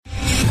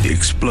The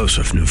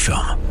explosive new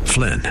film,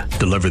 Flynn,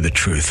 deliver the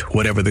truth,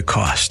 whatever the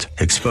cost,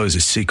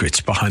 exposes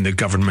secrets behind the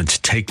government's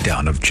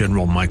takedown of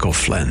General Michael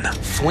Flynn.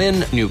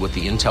 Flynn knew what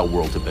the intel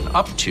world had been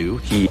up to.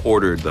 He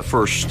ordered the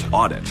first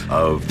audit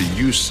of the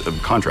use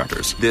of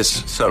contractors.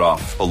 This set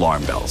off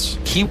alarm bells.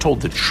 He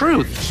told the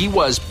truth. He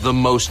was the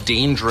most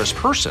dangerous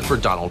person for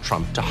Donald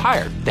Trump to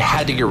hire. They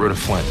had to get rid of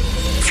Flynn.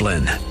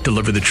 Flynn,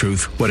 deliver the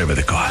truth, whatever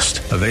the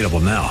cost. Available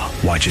now.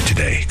 Watch it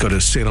today. Go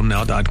to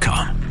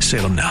salemnow.com.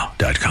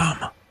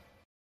 salemnow.com.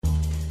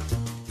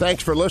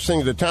 Thanks for listening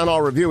to the Town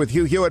Hall Review with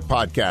Hugh Hewitt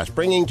podcast,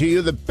 bringing to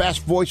you the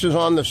best voices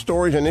on the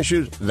stories and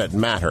issues that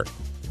matter.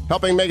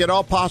 Helping make it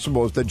all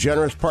possible is the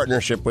generous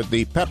partnership with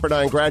the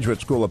Pepperdine Graduate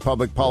School of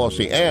Public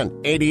Policy and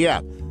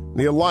ADF,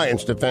 the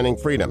Alliance Defending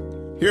Freedom.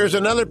 Here's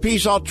another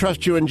piece I'll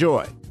trust you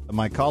enjoy.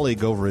 My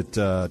colleague over at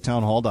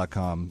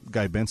townhall.com,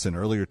 Guy Benson,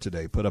 earlier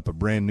today put up a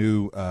brand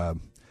new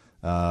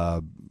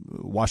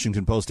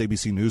Washington Post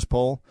ABC News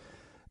poll.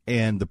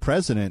 And the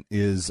president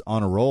is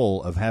on a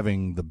roll of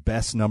having the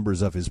best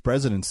numbers of his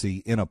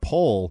presidency in a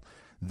poll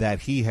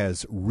that he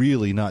has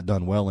really not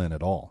done well in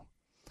at all.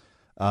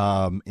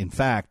 In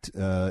fact,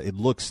 it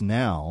looks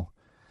now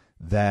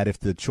that if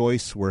the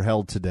choice were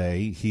held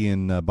today, he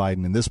and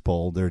Biden in this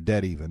poll, they're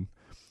dead even.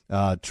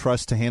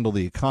 Trust to handle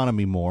the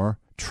economy more,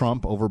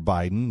 Trump over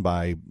Biden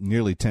by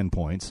nearly 10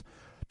 points.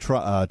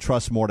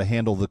 Trust more to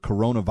handle the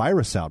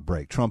coronavirus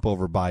outbreak, Trump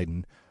over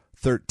Biden,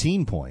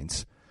 13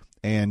 points.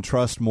 And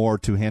trust more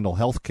to handle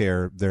health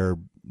care, they're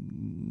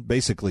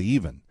basically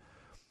even.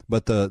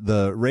 But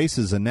the race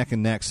is a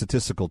neck-and-neck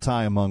statistical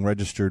tie among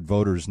registered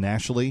voters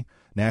nationally,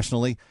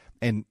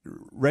 and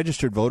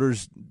registered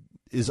voters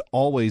is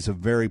always a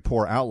very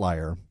poor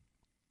outlier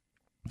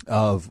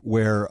of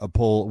where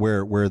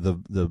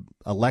the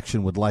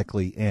election would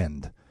likely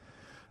end.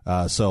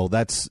 So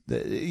that's,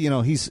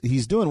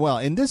 he's doing well.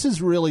 And this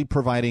is really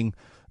providing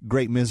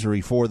great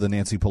misery for the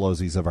Nancy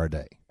Pelosi's of our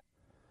day.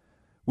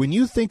 When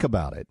you think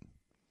about it,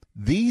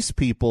 these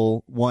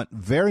people want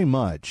very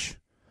much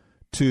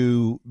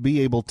to be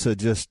able to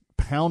just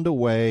pound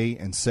away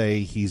and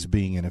say he's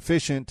being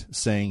inefficient,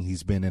 saying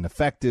he's been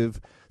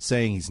ineffective,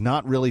 saying he's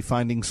not really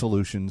finding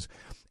solutions.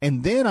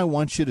 And then I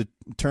want you to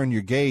turn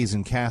your gaze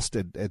and cast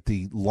it at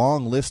the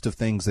long list of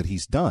things that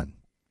he's done.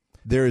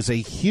 There is a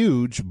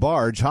huge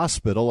barge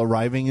hospital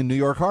arriving in New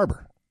York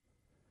Harbor.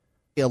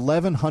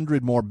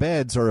 1,100 more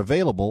beds are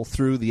available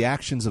through the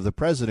actions of the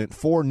president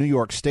for New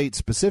York State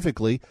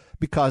specifically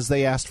because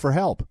they asked for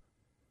help.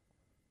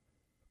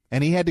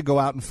 And he had to go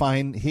out and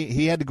find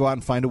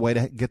a way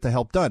to get the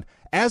help done.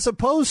 As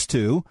opposed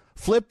to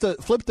flip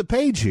the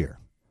page here.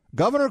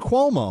 Governor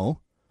Cuomo,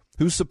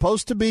 who's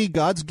supposed to be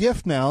God's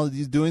gift now,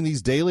 he's doing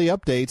these daily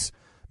updates,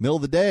 middle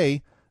of the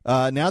day,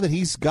 now that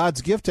he's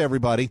God's gift to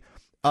everybody.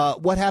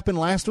 What happened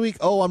last week?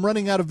 Oh, I'm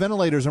running out of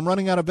ventilators.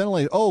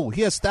 Oh,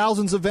 he has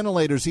thousands of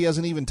ventilators he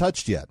hasn't even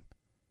touched yet.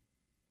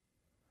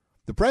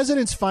 The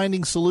president's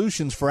finding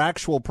solutions for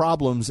actual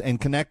problems and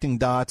connecting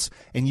dots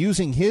and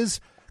using his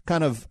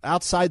kind of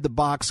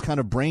outside-the-box kind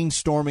of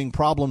brainstorming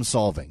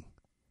problem-solving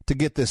to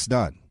get this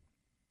done.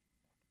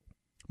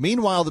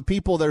 Meanwhile, the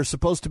people that are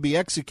supposed to be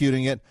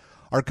executing it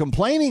are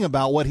complaining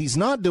about what he's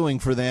not doing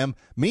for them,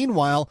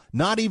 meanwhile,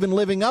 not even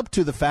living up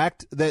to the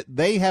fact that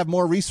they have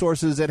more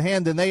resources at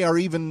hand than they are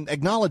even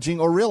acknowledging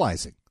or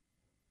realizing.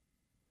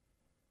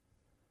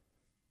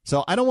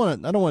 So I don't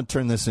want to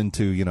turn this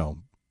into,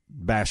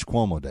 bash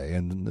Cuomo Day,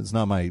 and it's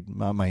not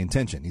my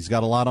intention. He's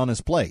got a lot on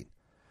his plate.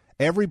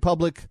 Every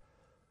public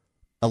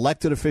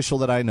elected official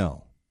that I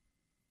know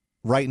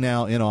right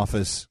now in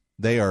office,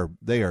 they are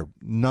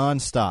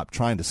nonstop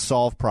trying to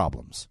solve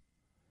problems.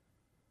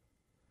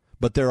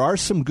 But there are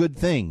some good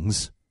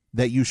things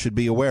that you should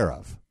be aware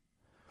of.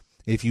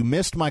 If you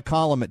missed my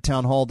column at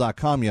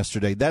townhall.com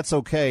yesterday, that's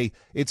okay.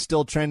 It's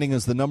still trending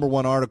as the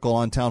 #1 article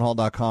on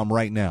townhall.com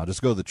right now.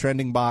 Just go to the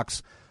trending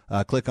box,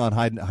 click on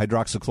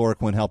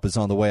hydroxychloroquine. Help is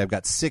on the way. I've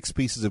got 6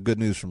 pieces of good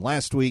news from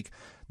last week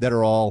that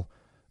are all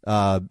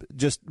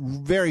just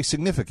very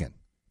significant,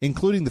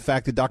 including the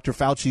fact that Dr.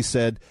 Fauci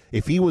said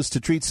if he was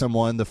to treat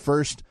someone, the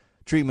first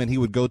treatment he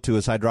would go to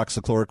is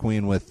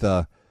hydroxychloroquine with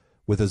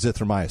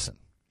azithromycin.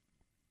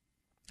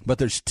 But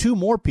there's 2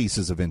 more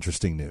pieces of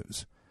interesting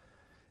news,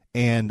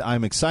 and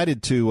I'm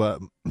excited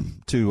to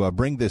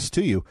bring this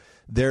to you.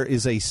 There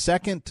is a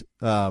second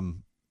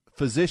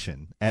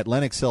physician at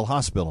Lenox Hill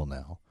Hospital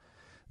now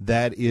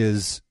that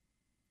is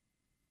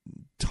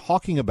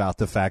talking about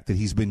the fact that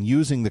he's been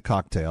using the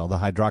cocktail, the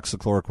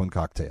hydroxychloroquine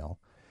cocktail,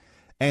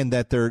 and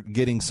that they're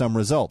getting some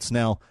results.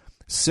 Now,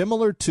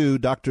 similar to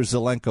Dr.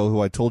 Zelenko, who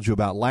I told you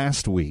about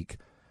last week,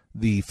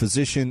 the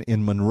physician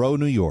in Monroe,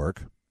 New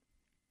York,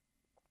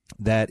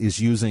 that is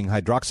using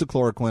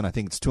hydroxychloroquine. I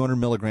think it's 200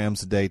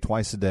 milligrams a day,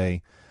 twice a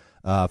day,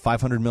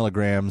 500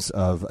 milligrams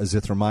of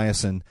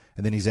azithromycin,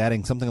 and then he's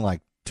adding something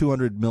like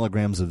 200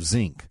 milligrams of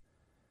zinc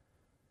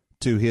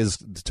to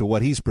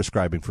what he's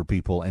prescribing for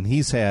people, and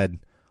he's had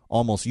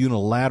almost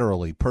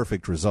unilaterally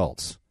perfect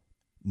results.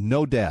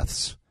 No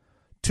deaths,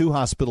 2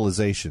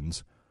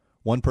 hospitalizations.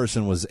 One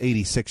person was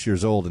 86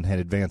 years old and had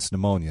advanced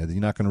pneumonia. You're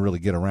not going to really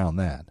get around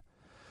that.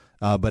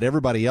 But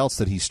everybody else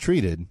that he's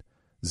treated,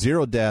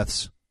 0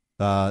 deaths,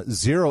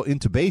 0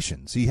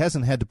 intubations. He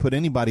hasn't had to put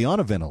anybody on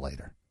a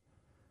ventilator.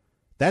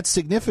 That's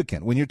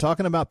significant. When you're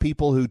talking about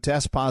people who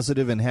test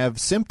positive and have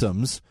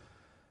symptoms,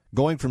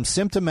 going from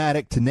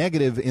symptomatic to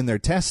negative in their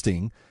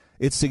testing,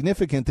 it's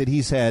significant that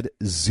he's had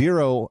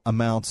 0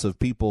 amounts of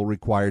people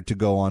required to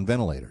go on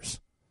ventilators.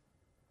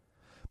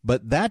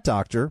 But that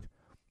doctor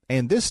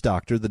and this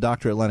doctor, the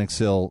doctor at Lenox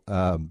Hill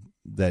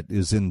that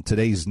is in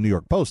today's New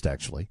York Post,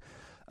 actually,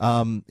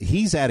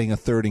 he's adding a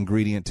third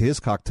ingredient to his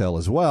cocktail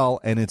as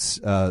well, and it's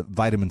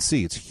vitamin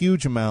C. It's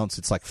huge amounts.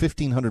 It's like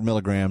 1,500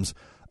 milligrams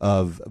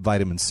of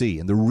vitamin C.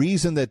 And the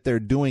reason that they're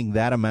doing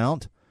that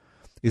amount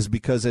is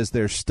because as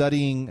they're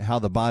studying how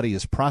the body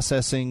is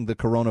processing the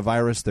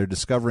coronavirus, they're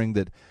discovering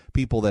that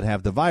people that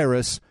have the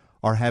virus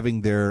are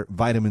having their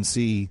vitamin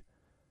C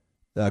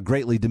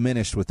greatly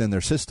diminished within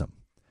their system.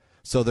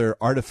 So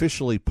they're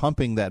artificially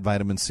pumping that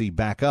vitamin C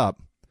back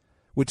up,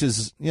 which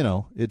is,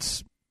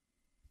 it's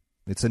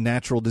a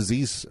natural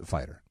disease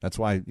fighter. That's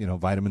why,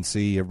 vitamin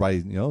C,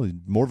 everybody,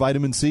 more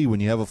vitamin C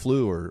when you have a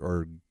flu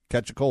or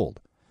catch a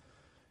cold.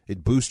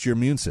 It boosts your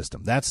immune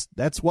system.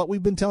 That's what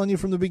we've been telling you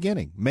from the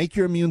beginning. Make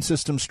your immune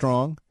system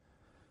strong.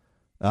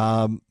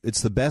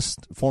 It's the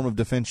best form of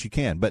defense you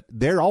can. But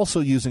they're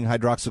also using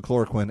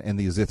hydroxychloroquine and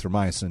the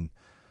azithromycin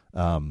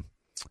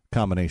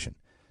combination.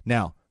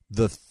 Now,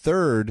 the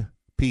third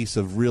piece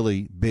of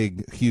really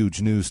big,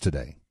 huge news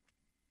today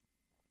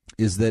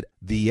is that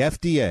the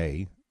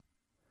FDA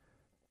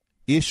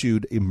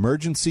issued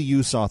emergency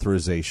use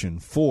authorization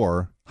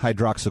for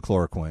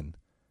hydroxychloroquine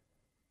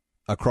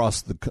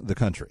across the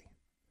country.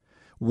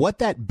 What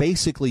that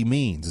basically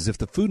means is if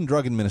the Food and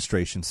Drug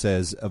Administration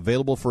says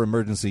available for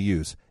emergency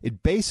use,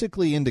 it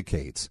basically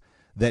indicates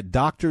that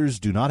doctors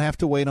do not have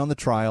to wait on the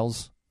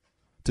trials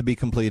to be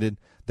completed.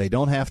 They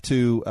don't have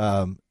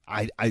to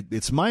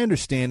it's my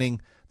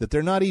understanding that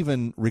they're not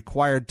even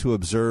required to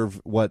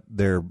observe what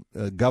their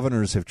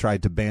governors have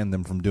tried to ban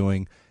them from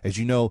doing. As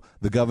you know,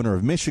 the governor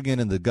of Michigan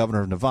and the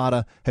governor of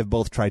Nevada have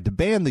both tried to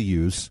ban the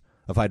use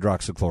of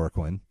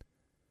hydroxychloroquine.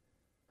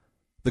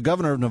 The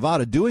governor of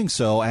Nevada doing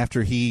so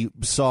after he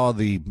saw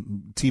the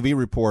TV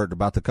report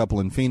about the couple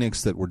in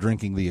Phoenix that were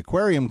drinking the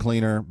aquarium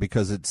cleaner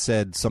because it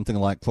said something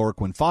like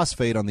chloroquine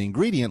phosphate on the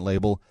ingredient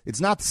label.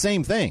 It's not the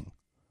same thing.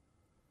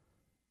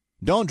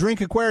 Don't drink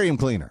aquarium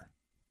cleaner.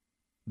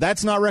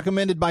 That's not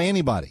recommended by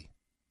anybody.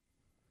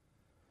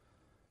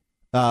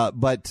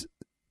 But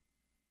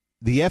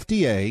the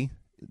FDA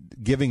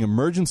giving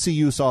emergency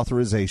use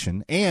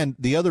authorization, and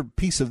the other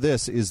piece of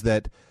this is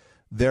that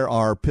there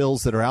are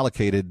pills that are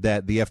allocated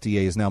that the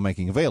FDA is now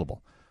making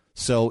available.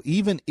 So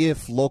even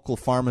if local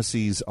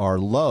pharmacies are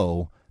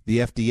low, the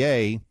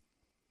FDA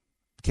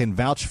can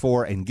vouch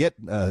for and get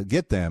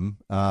them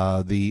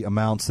the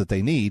amounts that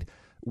they need.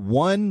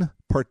 One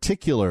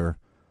particular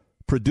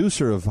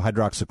producer of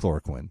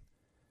hydroxychloroquine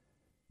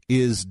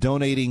is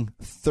donating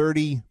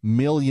 30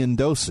 million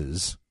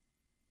doses.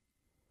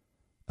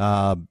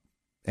 And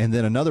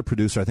then another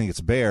producer, I think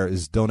it's Bayer,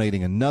 is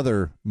donating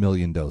another 1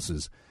 million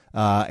doses.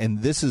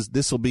 And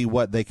this will be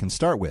what they can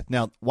start with.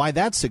 Now, why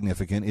that's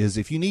significant is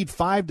if you need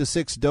 5 to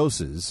 6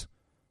 doses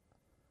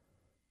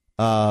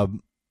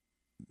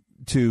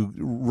to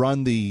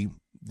run the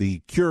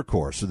cure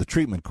course or the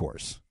treatment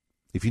course,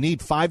 if you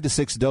need 5 to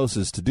 6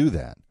 doses to do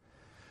that,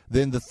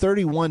 then the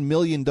 31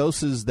 million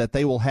doses that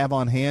they will have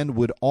on hand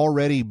would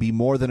already be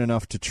more than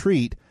enough to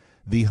treat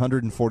the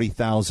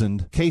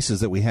 140,000 cases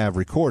that we have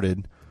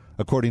recorded,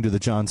 according to the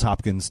Johns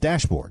Hopkins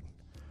dashboard.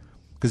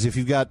 Because if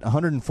you've got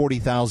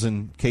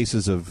 140,000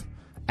 cases of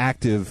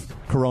active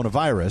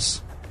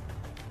coronavirus,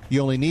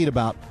 you only need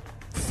about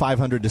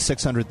 500 to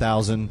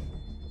 600,000,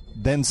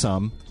 then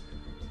some,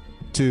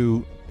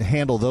 to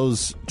handle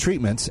those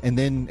treatments, and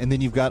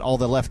then you've got all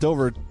the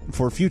leftover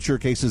for future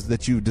cases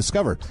that you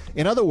discover.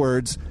 In other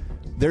words,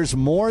 there's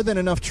more than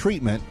enough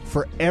treatment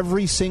for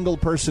every single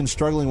person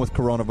struggling with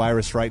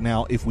coronavirus right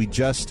now if we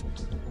just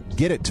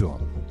get it to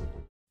them.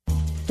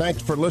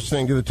 Thanks for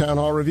listening to the Town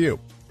Hall Review.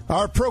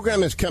 Our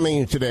program is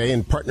coming today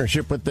in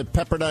partnership with the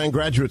Pepperdine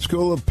Graduate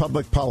School of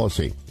Public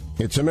Policy.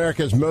 It's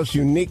America's most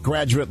unique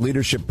graduate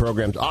leadership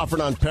programs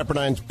offered on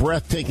Pepperdine's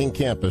breathtaking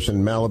campus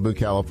in Malibu,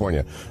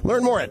 California.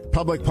 Learn more at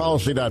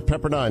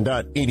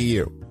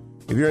publicpolicy.pepperdine.edu.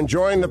 If you're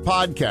enjoying the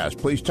podcast,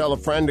 please tell a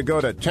friend to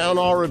go to Town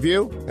Hall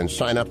Review and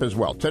sign up as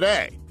well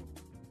today.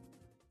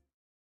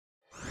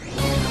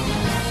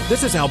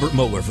 This is Albert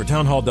Mohler for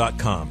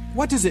townhall.com.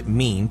 What does it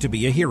mean to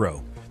be a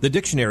hero? The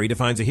dictionary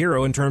defines a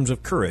hero in terms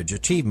of courage,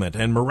 achievement,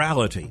 and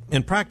morality.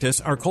 In practice,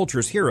 our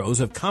culture's heroes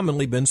have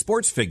commonly been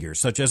sports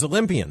figures, such as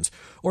Olympians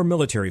or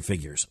military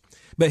figures.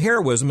 But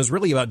heroism is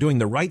really about doing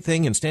the right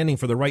thing and standing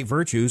for the right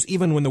virtues,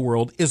 even when the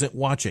world isn't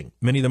watching.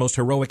 Many of the most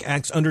heroic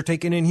acts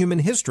undertaken in human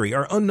history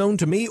are unknown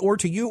to me or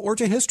to you or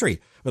to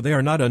history, but they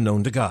are not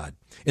unknown to God.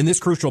 In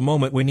this crucial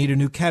moment, we need a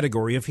new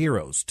category of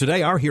heroes.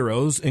 Today, our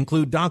heroes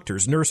include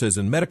doctors, nurses,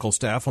 and medical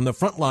staff on the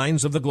front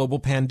lines of the global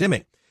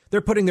pandemic. They're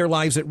putting their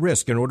lives at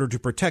risk in order to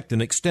protect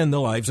and extend the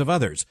lives of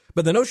others.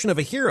 But the notion of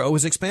a hero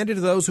has expanded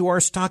to those who are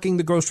stocking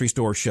the grocery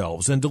store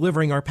shelves and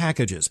delivering our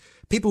packages.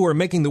 People who are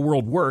making the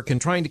world work and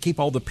trying to keep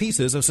all the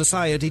pieces of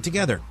society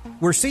together.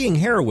 We're seeing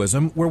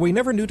heroism where we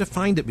never knew to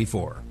find it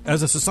before.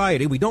 As a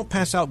society, we don't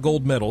pass out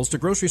gold medals to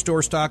grocery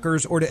store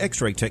stockers or to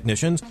x-ray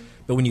technicians,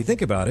 but when you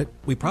think about it,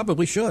 we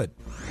probably should.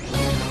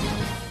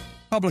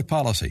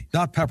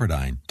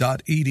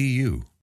 Publicpolicy.pepperdine.edu